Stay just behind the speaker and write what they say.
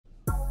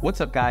What's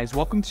up, guys?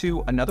 Welcome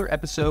to another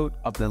episode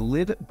of the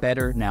Live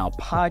Better Now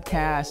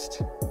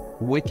podcast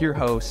with your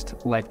host,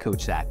 Life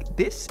Coach Zach.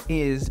 This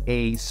is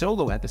a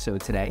solo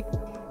episode today,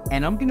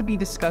 and I'm going to be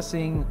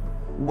discussing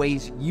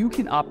ways you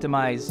can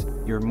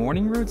optimize your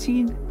morning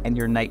routine and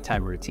your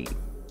nighttime routine.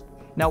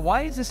 Now,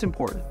 why is this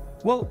important?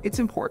 Well, it's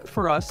important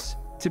for us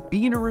to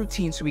be in a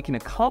routine so we can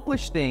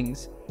accomplish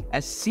things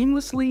as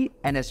seamlessly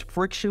and as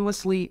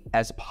frictionlessly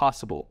as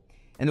possible.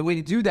 And the way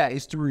to do that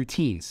is through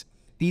routines.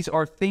 These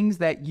are things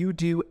that you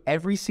do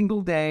every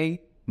single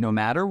day, no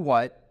matter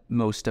what,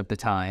 most of the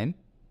time,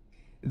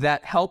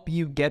 that help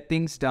you get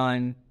things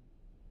done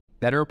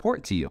that are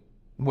important to you.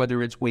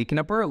 Whether it's waking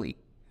up early,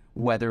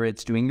 whether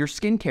it's doing your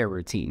skincare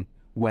routine,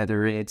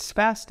 whether it's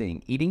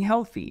fasting, eating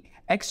healthy,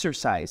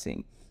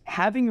 exercising,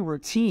 having a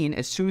routine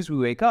as soon as we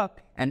wake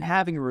up, and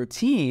having a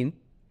routine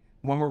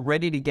when we're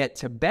ready to get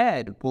to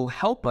bed will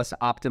help us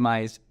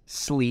optimize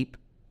sleep,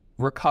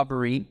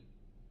 recovery,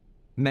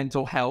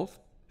 mental health,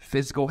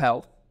 physical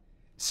health.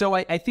 So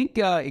I think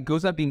it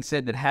goes without being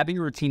said that having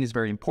a routine is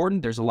very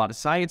important. There's a lot of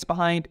science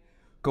behind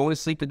going to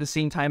sleep at the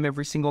same time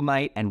every single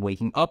night and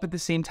waking up at the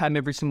same time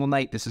every single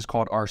night. This is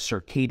called our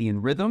circadian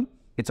rhythm.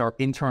 It's our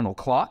internal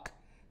clock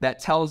that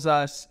tells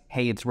us,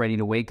 hey, it's ready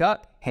to wake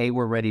up. Hey,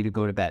 we're ready to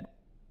go to bed.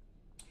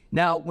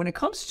 Now, when it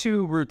comes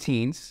to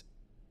routines,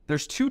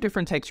 there's two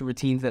different types of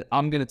routines that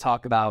I'm going to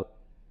talk about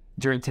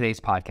during today's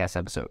podcast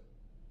episode.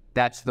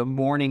 That's the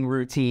morning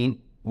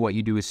routine, what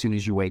you do as soon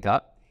as you wake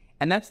up.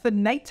 And that's the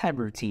nighttime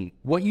routine,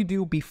 what you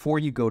do before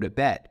you go to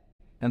bed.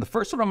 And the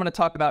first one I'm going to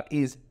talk about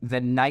is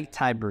the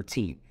nighttime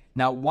routine.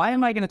 Now, why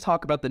am I going to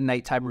talk about the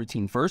nighttime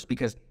routine first?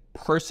 Because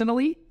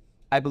personally,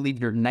 I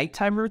believe your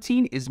nighttime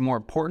routine is more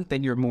important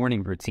than your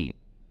morning routine.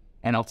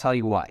 And I'll tell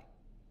you why.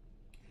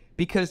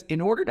 Because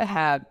in order to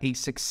have a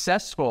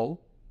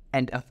successful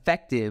and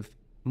effective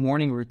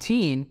morning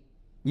routine,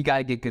 you got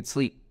to get good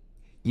sleep.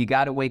 You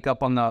got to wake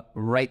up on the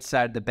right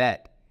side of the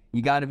bed.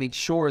 You got to make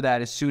sure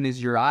that as soon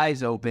as your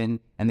eyes open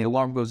and the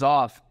alarm goes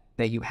off,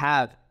 that you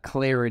have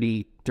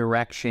clarity,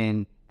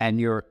 direction, and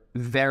you're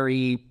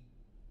very,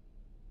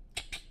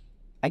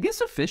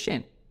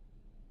 efficient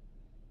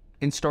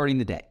in starting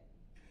the day.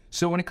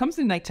 So when it comes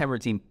to nighttime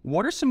routine,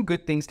 what are some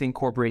good things to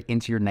incorporate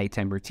into your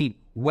nighttime routine?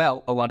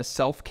 Well, a lot of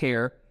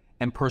self-care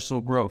and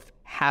personal growth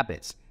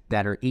habits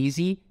that are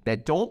easy,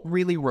 that don't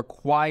really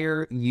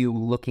require you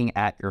looking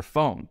at your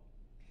phone.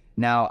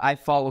 Now, I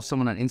follow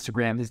someone on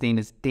Instagram. His name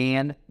is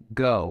Dan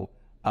Go.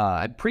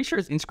 I'm pretty sure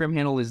his Instagram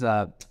handle is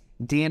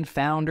Dan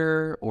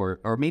Founder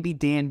or maybe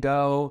Dan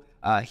Go.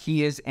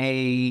 He is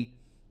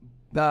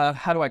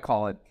how do I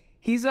call it?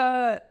 He's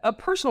a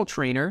personal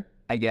trainer,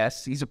 I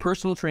guess. He's a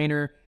personal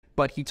trainer,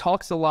 but he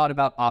talks a lot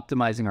about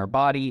optimizing our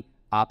body,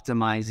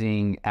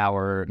 optimizing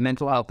our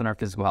mental health and our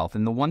physical health.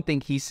 And the one thing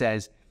he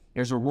says,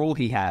 there's a rule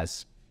he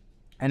has,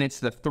 and it's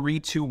the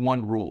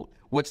 3-2-1 rule.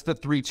 What's the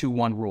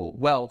 3-2-1 rule?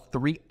 Well,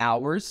 3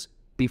 hours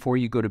before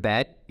you go to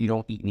bed, you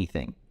don't eat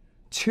anything.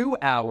 2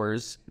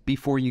 hours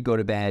before you go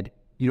to bed,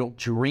 you don't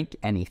drink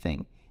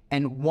anything.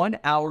 And 1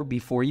 hour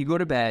before you go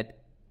to bed,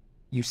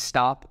 you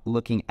stop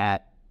looking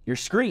at your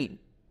screen.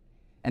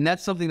 And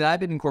that's something that I've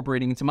been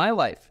incorporating into my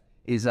life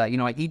is, I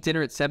eat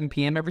dinner at 7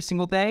 p.m. every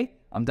single day.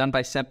 I'm done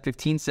by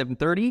 7:15,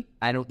 7:30.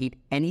 I don't eat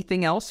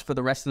anything else for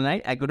the rest of the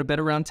night. I go to bed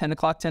around 10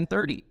 o'clock,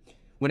 10:30.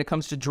 When it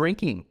comes to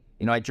drinking,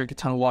 I drink a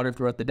ton of water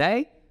throughout the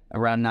day.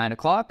 Around 9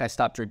 o'clock, I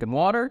stop drinking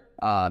water.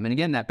 And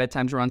again, that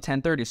bedtime's around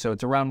 10:30, so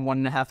it's around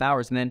 1.5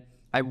 hours. And then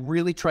I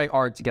really try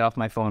hard to get off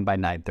my phone by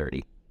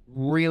 9:30.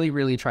 Really,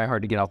 really try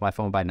hard to get off my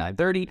phone by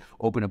 9:30.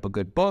 Open up a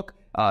good book,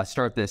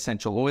 start the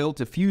essential oil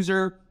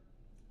diffuser,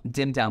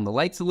 dim down the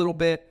lights a little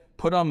bit,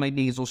 put on my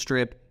nasal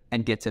strip,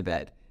 and get to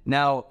bed.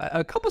 Now,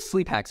 a couple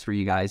sleep hacks for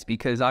you guys,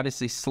 because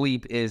obviously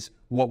sleep is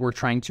what we're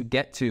trying to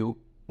get to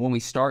when we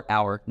start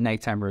our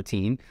nighttime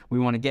routine. We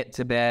want to get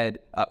to bed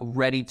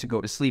ready to go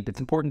to sleep.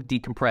 It's important to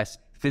decompress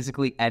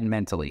physically and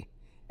mentally.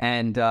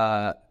 And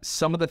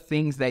some of the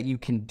things that you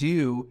can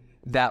do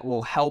that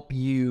will help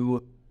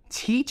you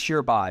teach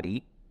your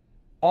body,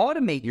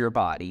 automate your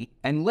body,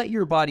 and let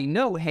your body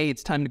know, hey,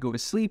 it's time to go to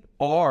sleep,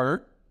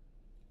 are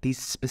these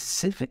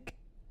specific,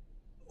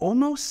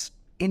 almost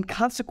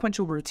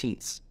inconsequential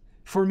routines.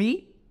 For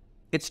me,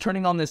 it's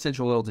turning on the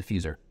essential oil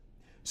diffuser.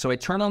 So I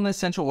turn on the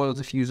essential oil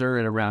diffuser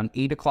at around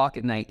 8 o'clock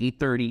at night,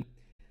 8:30,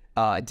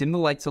 dim the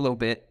lights a little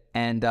bit,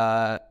 and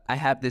I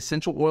have the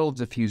essential oil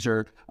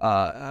diffuser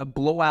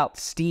blow out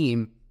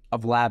steam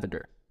of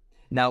lavender.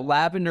 Now, the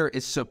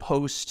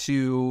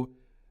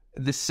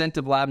scent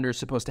of lavender is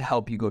supposed to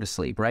help you go to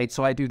sleep, right?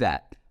 So I do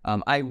that.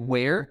 I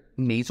wear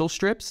nasal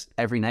strips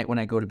every night when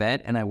I go to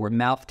bed, and I wear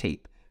mouth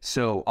tape.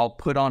 So I'll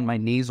put on my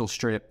nasal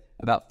strip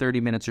about 30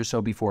 minutes or so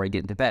before I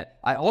get into bed.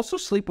 I also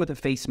sleep with a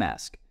face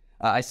mask.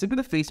 I sleep with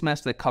a face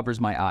mask that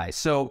covers my eyes.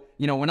 So,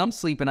 when I'm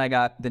sleeping, I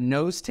got the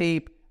nose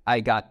tape, I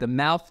got the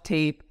mouth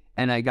tape,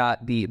 and I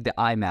got the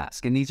eye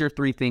mask. And these are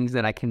 3 things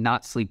that I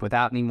cannot sleep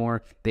without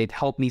anymore. They've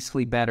helped me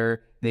sleep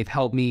better. They've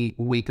helped me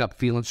wake up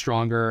feeling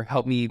stronger,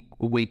 helped me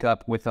wake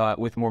up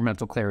with more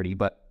mental clarity.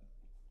 But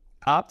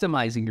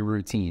optimizing your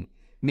routine,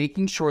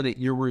 making sure that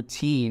your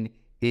routine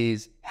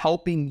is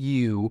helping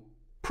you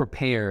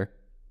prepare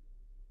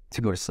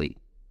to go to sleep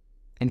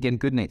and get a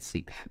good night's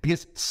sleep.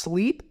 Because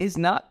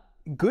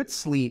good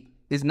sleep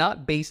is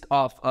not based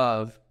off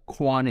of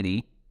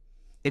quantity.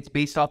 It's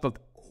based off of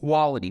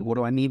quality. What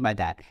do I mean by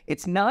that?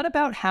 It's not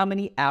about how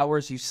many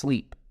hours you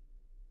sleep.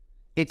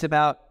 It's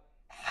about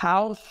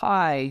how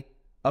high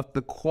of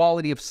the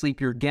quality of sleep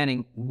you're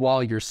getting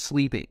while you're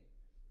sleeping.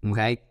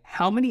 Okay?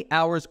 How many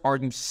hours are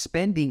you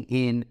spending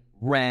in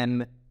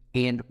REM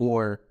and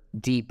or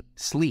deep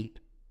sleep?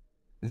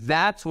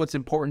 That's what's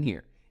important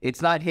here.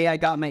 It's not, hey, I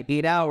got my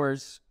 8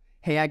 hours.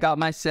 Hey, I got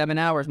my 7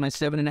 hours, my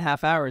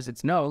 7.5 hours.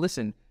 It's no,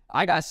 listen,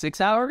 I got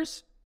 6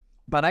 hours,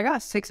 but I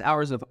got 6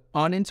 hours of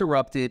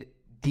uninterrupted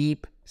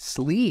deep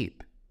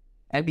sleep.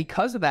 And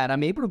because of that,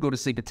 I'm able to go to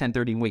sleep at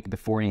 10:30 and wake up at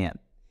 4 a.m.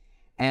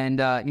 And,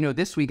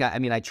 this week,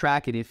 I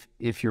track it.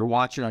 If you're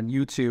watching on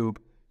YouTube,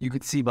 you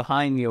could see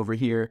behind me over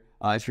here.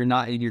 If you're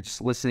not, and you're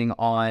just listening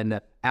on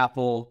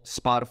Apple,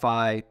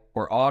 Spotify,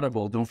 or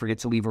Audible, don't forget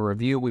to leave a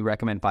review. We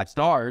recommend 5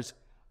 stars.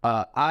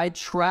 I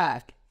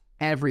track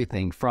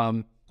everything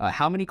from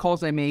how many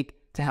calls I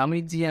make to how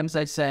many DMs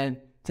I send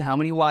to how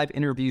many live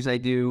interviews I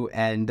do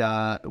and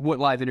what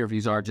live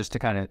interviews are, just to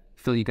kind of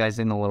fill you guys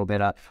in a little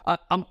bit.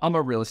 I'm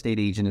a real estate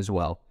agent as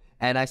well.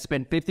 And I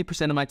spend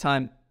 50% of my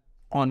time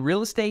on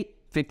real estate,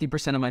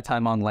 50% of my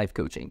time on life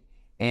coaching.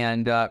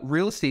 And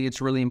real estate,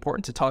 it's really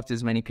important to talk to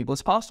as many people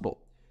as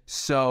possible.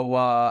 So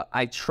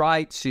I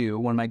try to,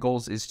 one of my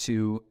goals is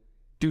to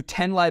do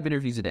 10 live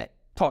interviews a day,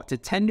 talk to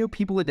 10 new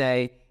people a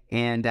day,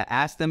 and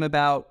ask them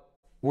about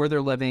where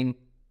they're living,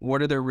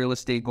 what are their real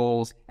estate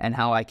goals, and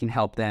how I can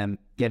help them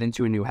get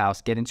into a new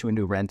house, get into a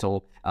new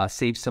rental,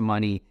 save some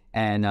money,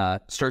 and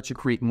start to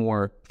create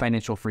more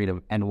financial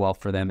freedom and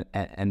wealth for them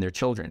and their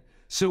children.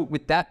 So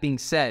with that being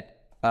said,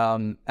 I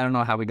don't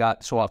know how we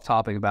got so off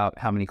topic about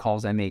how many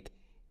calls I make.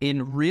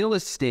 In real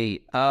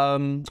estate,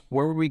 where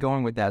were we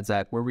going with that,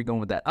 Zach? Where were we going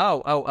with that?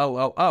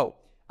 Oh.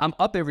 I'm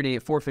up every day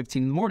at 4:15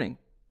 in the morning.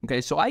 Okay,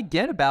 so I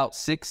get about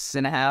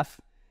 6.5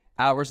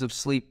 hours of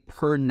sleep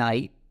per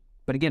night.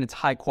 But again, it's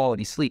high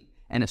quality sleep.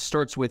 And it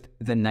starts with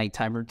the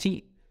nighttime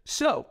routine.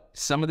 So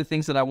some of the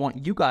things that I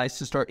want you guys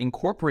to start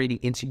incorporating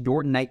into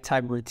your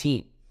nighttime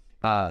routine,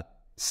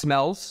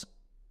 smells,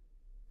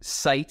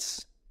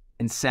 sights,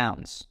 and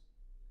sounds.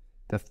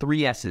 The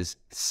 3 S's: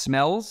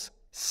 smells,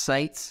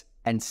 sights,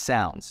 and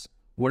sounds.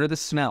 What are the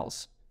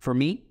smells? For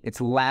me,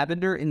 it's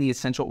lavender in the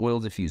essential oil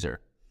diffuser.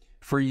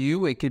 For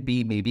you, it could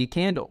be maybe a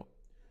candle.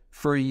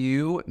 For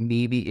you,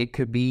 maybe it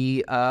could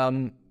be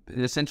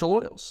essential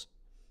oils.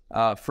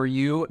 For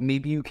you,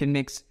 maybe you can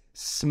mix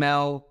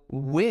smell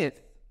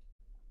with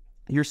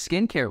your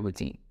skincare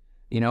routine,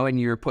 and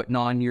you're putting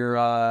on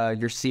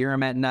your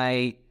serum at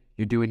night,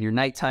 you're doing your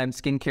nighttime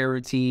skincare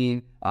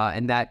routine,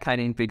 and that kind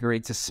of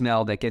invigorates a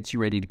smell that gets you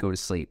ready to go to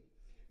sleep.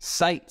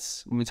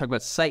 Sights, when we talk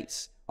about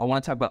sights, I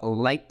want to talk about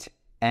light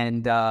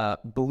and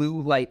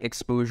blue light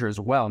exposure as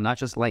well, not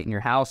just light in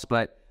your house,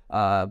 but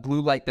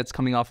blue light that's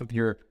coming off of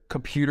your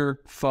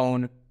computer,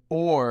 phone,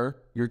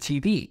 or your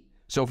TV.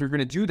 So if you're going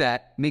to do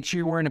that, make sure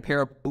you're wearing a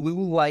pair of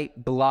blue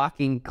light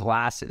blocking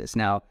glasses.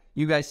 Now,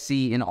 you guys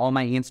see in all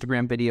my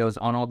Instagram videos,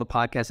 on all the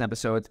podcast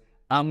episodes,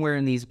 I'm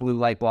wearing these blue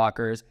light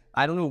blockers.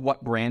 I don't know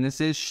what brand this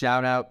is.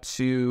 Shout out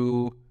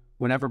to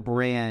whatever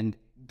brand,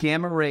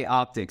 Gamma Ray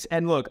Optics.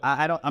 And look,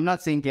 I'm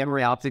not saying Gamma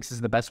Ray Optics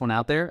is the best one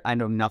out there. I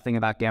know nothing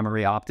about Gamma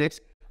Ray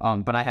Optics,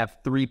 but I have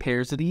 3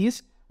 pairs of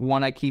these.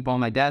 One I keep on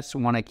my desk,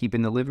 one I keep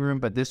in the living room,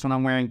 but this one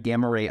I'm wearing,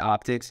 Gamma Ray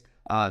Optics.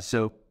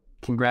 So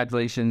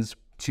congratulations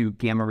to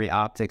Gamma Ray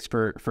Optics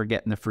for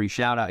getting the free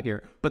shout out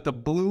here. But the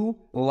blue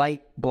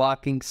light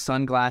blocking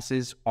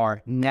sunglasses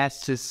are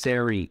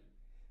necessary.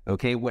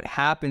 Okay, what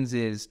happens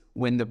is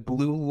when the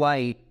blue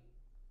light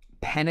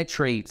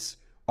penetrates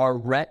our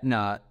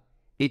retina,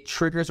 it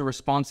triggers a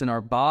response in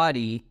our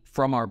body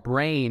from our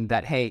brain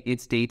that, hey,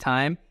 it's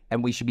daytime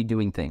and we should be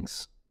doing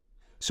things.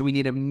 So we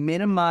need to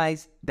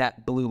minimize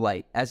that blue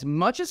light as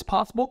much as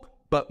possible,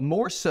 but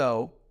more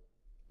so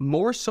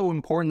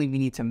importantly, we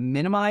need to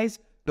minimize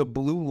the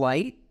blue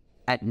light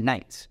at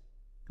night.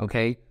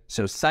 Okay,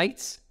 so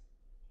sights,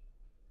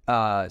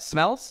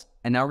 smells,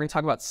 and now we're going to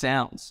talk about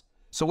sounds.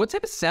 So what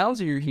type of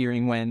sounds are you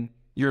hearing when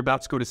you're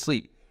about to go to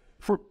sleep?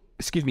 For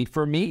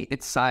me,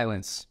 it's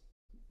silence.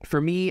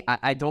 For me,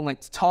 I don't like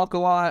to talk a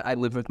lot. I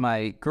live with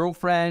my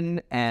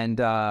girlfriend,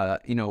 and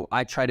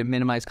I try to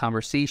minimize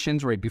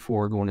conversations right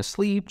before going to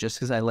sleep, just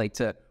because I like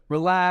to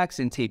relax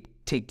and take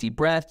deep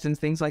breaths and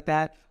things like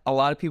that. A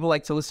lot of people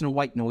like to listen to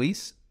white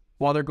noise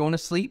while they're going to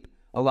sleep.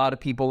 A lot of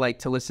people like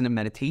to listen to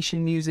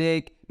meditation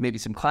music, maybe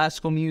some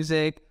classical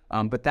music.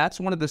 But that's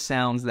one of the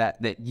sounds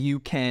that you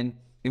can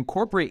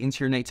incorporate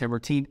into your nighttime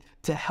routine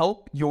to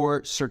help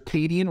your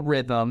circadian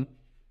rhythm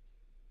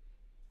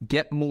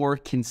get more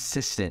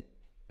consistent.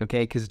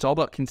 Okay, because it's all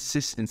about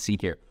consistency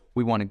here.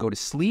 We want to go to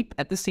sleep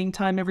at the same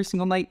time every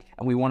single night,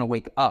 and we want to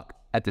wake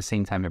up at the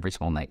same time every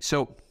single night.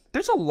 So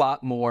there's a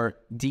lot more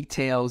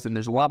details, and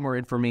there's a lot more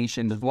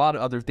information. There's a lot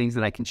of other things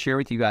that I can share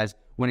with you guys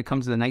when it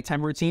comes to the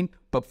nighttime routine.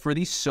 But for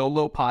these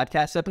solo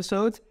podcast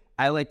episodes,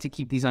 I like to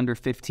keep these under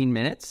 15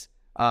 minutes.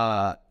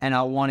 And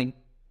I want to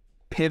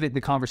pivot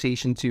the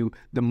conversation to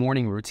the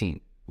morning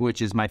routine,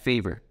 which is my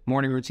favorite.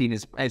 Morning routine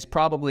is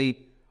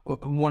probably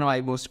one of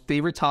my most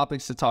favorite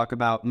topics to talk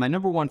about. My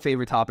number one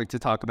favorite topic to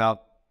talk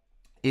about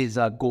is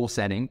goal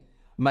setting.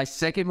 My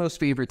second most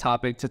favorite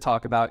topic to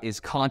talk about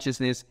is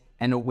consciousness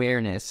and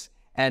awareness.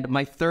 And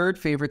my third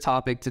favorite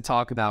topic to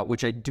talk about,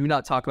 which I do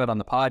not talk about on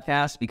the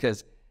podcast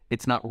because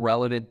it's not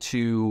relevant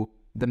to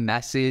the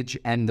message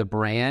and the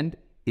brand,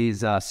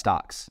 is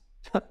stocks.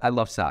 I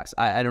love stocks.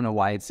 I don't know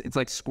why. It's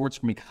like sports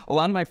for me. A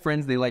lot of my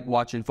friends, they like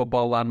watching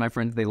football. A lot of my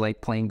friends, they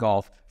like playing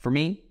golf. For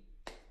me,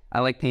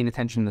 I like paying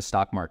attention to the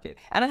stock market.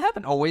 And I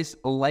haven't always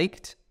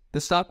liked the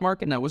stock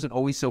market, and I wasn't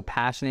always so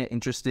passionate,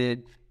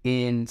 interested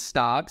in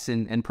stocks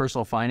and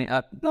personal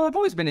finance. No, I've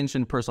always been interested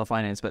in personal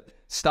finance, but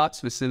stocks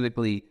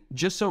specifically,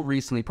 just so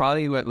recently,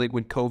 probably like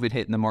when COVID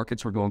hit and the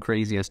markets were going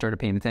crazy, I started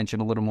paying attention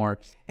a little more.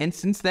 And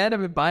since then,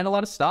 I've been buying a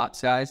lot of stocks,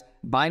 guys.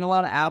 Buying a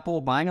lot of Apple,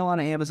 buying a lot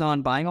of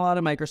Amazon, buying a lot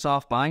of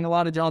Microsoft, buying a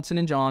lot of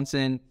Johnson &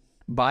 Johnson,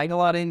 buying a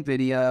lot of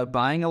NVIDIA,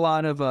 buying a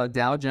lot of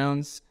Dow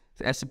Jones,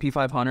 the S&P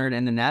 500,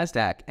 and the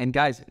NASDAQ. And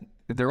guys,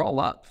 they're all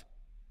up,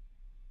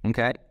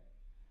 okay?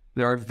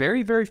 There are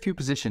very, very few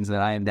positions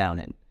that I am down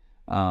in.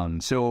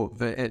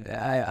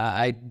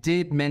 I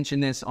did mention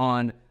this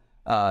on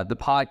the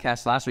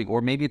podcast last week,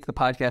 or maybe it's the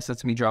podcast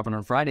that's me dropping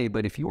on Friday,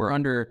 but if you are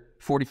under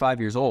 45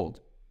 years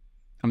old,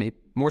 I mean,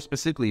 more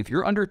specifically, if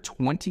you're under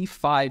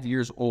 25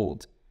 years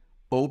old,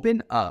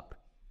 open up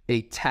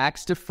a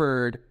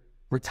tax-deferred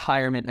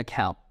retirement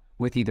account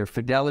with either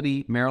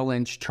Fidelity, Merrill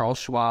Lynch, Charles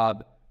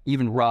Schwab,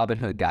 even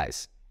Robinhood,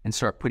 guys, and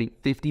start putting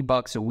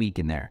 $50 a week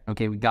in there.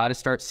 Okay, we got to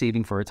start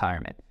saving for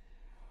retirement.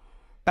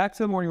 Back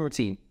to the morning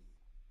routine.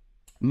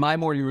 My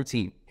morning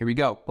routine. Here we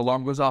go.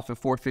 Alarm goes off at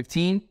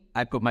 4:15.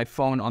 I put my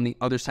phone on the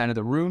other side of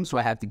the room, so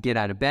I have to get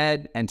out of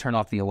bed and turn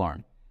off the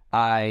alarm.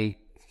 I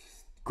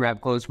grab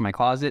clothes from my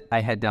closet.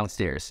 I head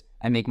downstairs.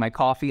 I make my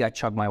coffee. I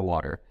chug my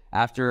water.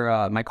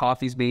 After my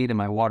coffee's made and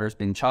my water's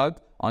been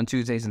chugged, on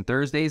Tuesdays and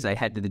Thursdays, I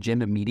head to the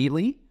gym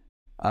immediately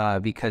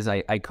because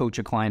I coach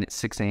a client at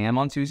 6 a.m.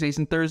 on Tuesdays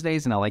and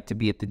Thursdays, and I like to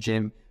be at the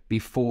gym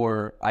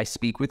before I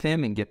speak with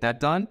him and get that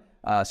done.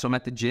 So I'm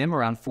at the gym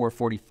around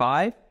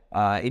 4:45.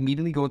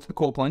 Immediately go into the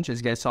cold plunge, as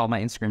you guys saw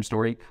my Instagram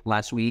story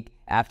last week.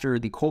 After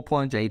the cold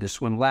plunge, I either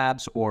swim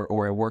laps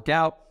or I work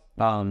out.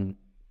 And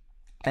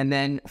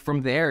then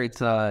from there, it's,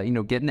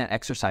 getting that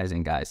exercise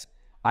in, guys.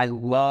 I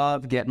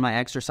love getting my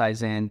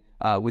exercise in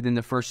within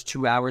the first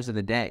 2 hours of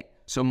the day.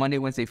 So Monday,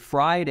 Wednesday,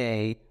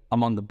 Friday,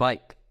 I'm on the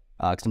bike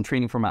because I'm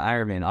training for my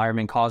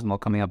Ironman Cosmo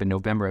coming up in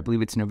November. I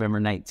believe it's November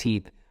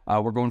 19th.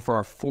 We're going for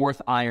our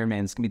fourth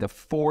Ironman. It's going to be the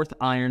fourth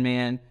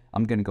Ironman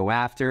I'm going to go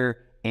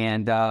after.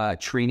 And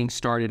training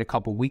started a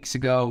couple weeks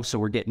ago, so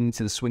we're getting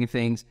into the swing of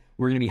things.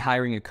 We're going to be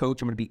hiring a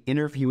coach. I'm going to be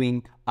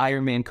interviewing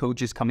Ironman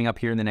coaches coming up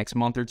here in the next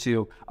month or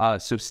two.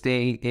 So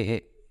stay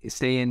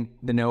in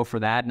the know for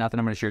that. Not that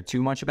I'm going to share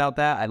too much about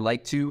that. I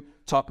like to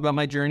talk about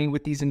my journey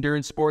with these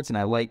endurance sports, and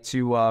I like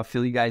to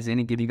fill you guys in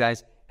and give you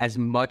guys as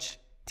much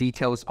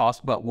detail as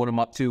possible about what I'm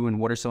up to and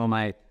what are some of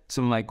my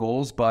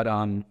goals. But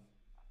I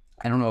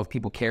don't know if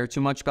people care too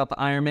much about the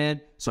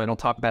Ironman, so I don't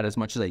talk about it as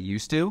much as I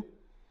used to.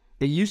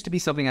 It used to be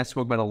something I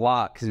spoke about a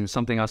lot because it was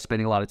something I was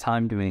spending a lot of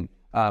time doing.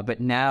 But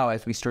now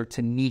as we start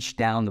to niche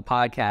down the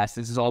podcast,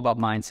 this is all about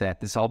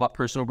mindset. This is all about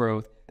personal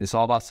growth. This is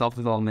all about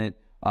self-development,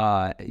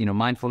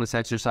 mindfulness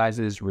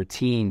exercises,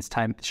 routines,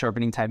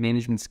 sharpening time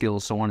management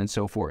skills, so on and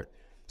so forth.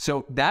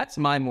 So that's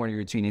my morning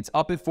routine. It's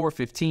up at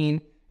 4:15.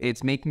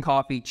 It's making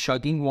coffee,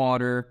 chugging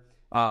water.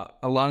 A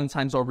lot of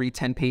times I'll read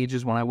 10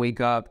 pages when I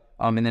wake up,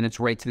 and then it's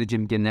right to the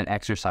gym getting that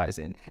exercise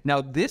in. Now,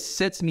 this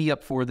sets me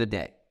up for the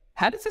day.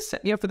 How does this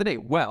set me up for the day?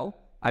 Well,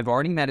 I've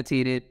already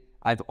meditated.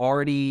 I've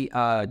already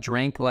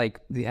drank,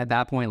 at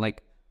that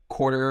point,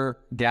 quarter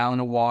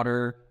gallon of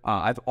water.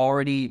 I've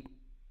already,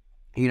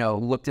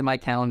 looked at my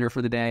calendar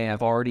for the day.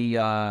 I've already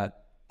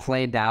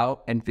planned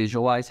out and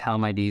visualized how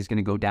my day is going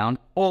to go down,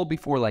 all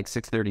before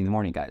 6:30 in the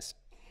morning, guys.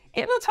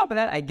 And on top of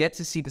that, I get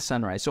to see the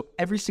sunrise. So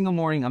every single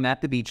morning I'm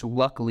at the beach.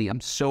 Luckily, I'm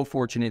so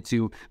fortunate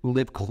to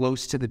live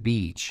close to the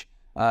beach.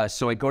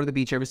 So I go to the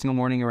beach every single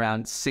morning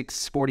around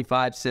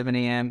 6:45, 7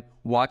 a.m.,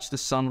 watch the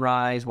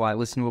sunrise while I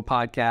listen to a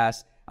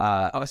podcast.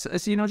 I'm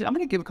going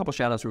to give a couple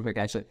shout outs real quick,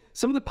 actually.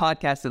 Some of the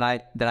podcasts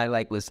that I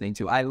like listening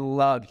to, I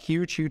love,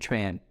 huge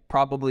fan,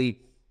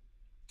 probably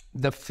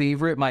my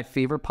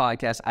favorite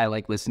podcast I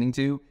like listening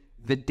to,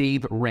 the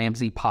Dave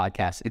Ramsey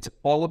podcast. It's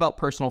all about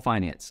personal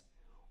finance,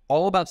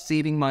 all about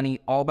saving money,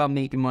 all about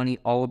making money,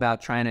 all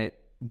about trying to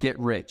get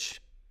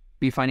rich,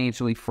 be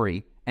financially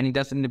free. And he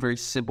does it in a very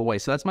simple way.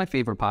 So that's my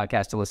favorite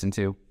podcast to listen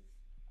to.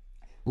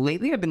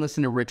 Lately, I've been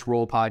listening to Rich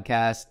Roll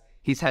podcast.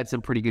 He's had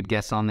some pretty good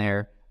guests on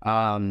there.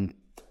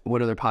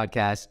 What other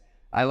podcasts?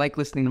 I like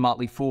listening to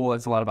Motley Fool.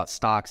 It's a lot about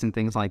stocks and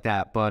things like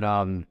that. But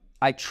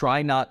I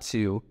try not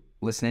to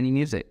listen to any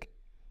music.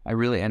 I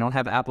don't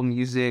have Apple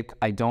Music.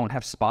 I don't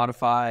have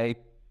Spotify.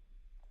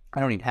 I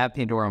don't even have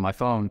Pandora on my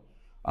phone.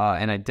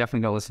 and I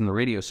definitely don't listen to the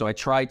radio. So I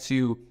try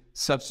to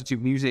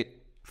substitute music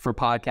for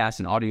podcasts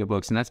and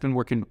audiobooks, and that's been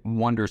working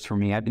wonders for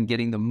me. I've been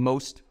getting the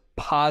most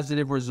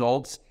positive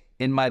results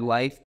in my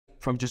life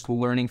from just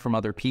learning from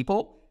other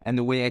people, and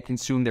the way I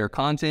consume their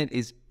content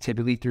is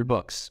typically through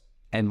books,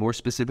 and more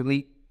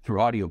specifically through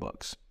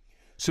audiobooks.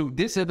 So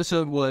this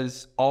episode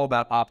was all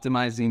about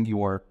optimizing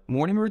your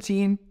morning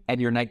routine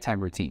and your nighttime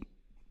routine.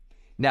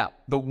 Now,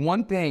 the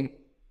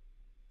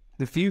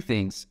few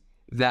things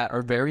that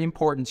are very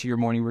important to your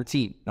morning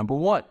routine. Number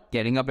one,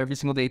 getting up every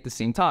single day at the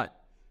same time.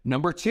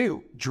 Number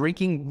two,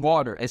 drinking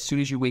water as soon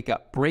as you wake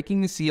up,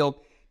 breaking the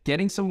seal,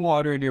 getting some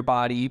water in your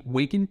body,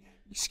 waking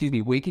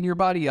your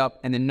body up.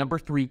 And then number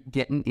three,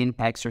 getting in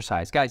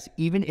exercise. Guys,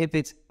 even if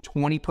it's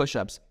 20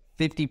 push-ups,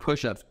 50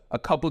 push-ups, a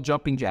couple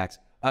jumping jacks,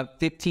 a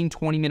 15,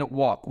 20-minute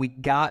walk, we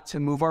got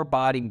to move our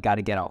body. We got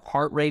to get our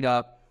heart rate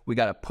up. We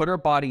got to put our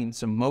body in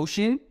some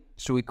motion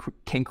so we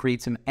can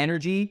create some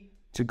energy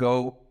to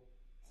go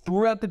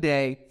throughout the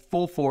day,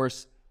 full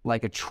force,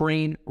 like a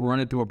train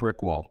running through a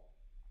brick wall.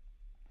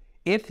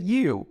 If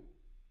you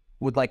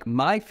would like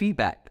my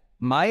feedback,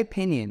 my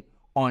opinion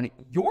on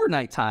your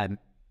nighttime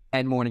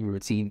and morning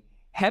routine,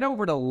 head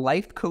over to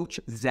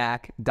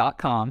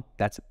lifecoachzach.com.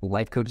 That's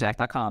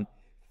lifecoachzach.com.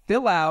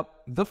 Fill out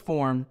the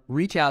form,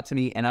 reach out to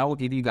me, and I will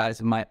give you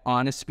guys my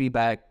honest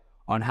feedback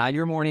on how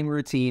your morning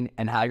routine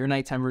and how your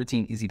nighttime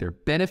routine is either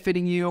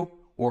benefiting you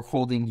or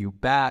holding you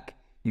back.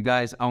 You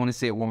guys, I want to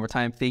say it one more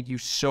time. Thank you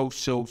so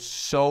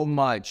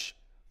much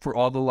for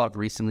all the love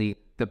recently.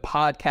 The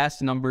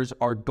podcast numbers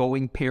are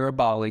going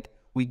parabolic.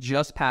 We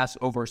just passed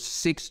over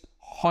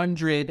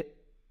 600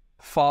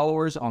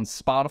 followers on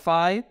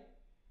Spotify.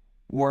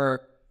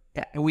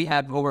 We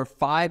have over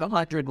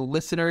 500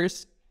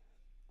 listeners.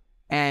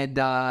 And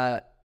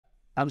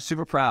I'm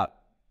super proud.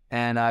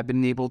 And I've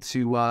been able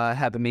to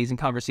have amazing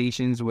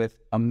conversations with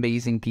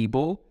amazing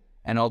people.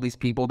 And all these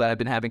people that I've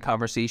been having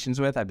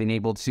conversations with, I've been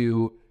able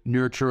to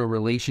nurture a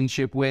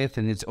relationship with.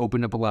 And it's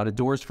opened up a lot of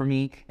doors for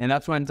me. And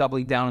that's why I'm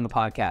doubling down on the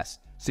podcast.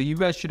 So you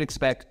guys should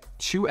expect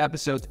 2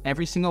 episodes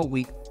every single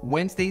week.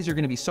 Wednesdays are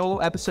going to be solo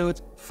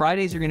episodes.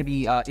 Fridays are going to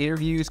be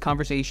interviews,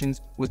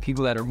 conversations with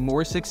people that are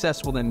more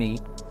successful than me.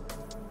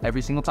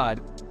 Every single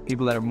time.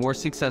 People that are more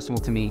successful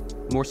than me.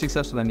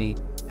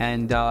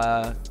 And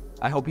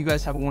I hope you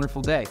guys have a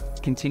wonderful day.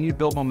 Continue to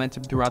build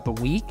momentum throughout the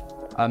week.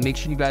 Make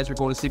sure you guys are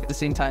going to sleep at the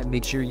same time.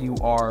 Make sure you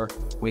are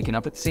waking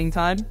up at the same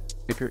time.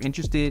 If you're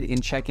interested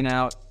in checking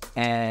out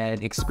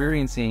and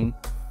experiencing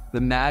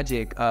the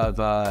magic of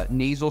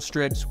nasal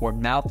strips or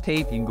mouth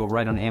tape, you can go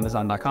right on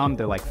Amazon.com.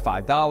 They're like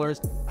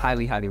 $5.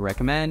 Highly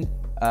recommend.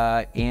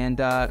 And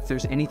if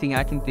there's anything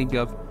I can think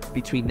of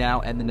between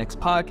now and the next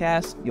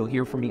podcast, you'll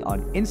hear from me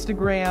on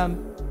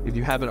Instagram. If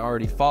you haven't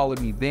already followed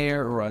me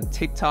there or on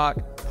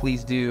TikTok,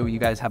 please do. You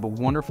guys have a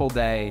wonderful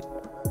day.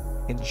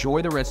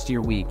 Enjoy the rest of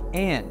your week.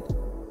 And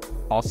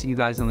I'll see you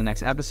guys on the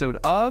next episode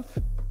of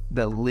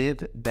the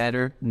Live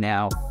Better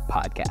Now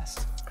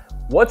podcast.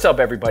 What's up,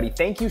 everybody?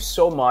 Thank you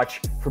so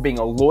much for being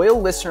a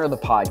loyal listener of the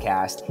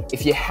podcast.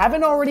 If you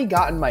haven't already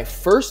gotten my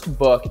first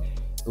book,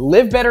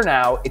 Live Better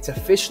Now, it's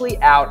officially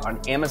out on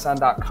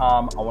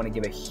Amazon.com. I want to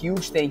give a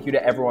huge thank you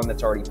to everyone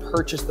that's already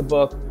purchased the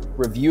book,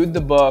 reviewed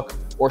the book,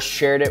 or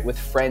shared it with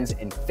friends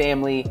and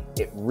family.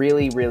 It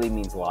really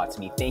means a lot to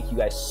me. Thank you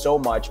guys so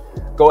much.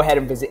 Go ahead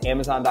and visit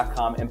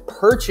Amazon.com and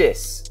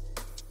purchase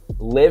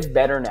Live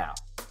Better Now.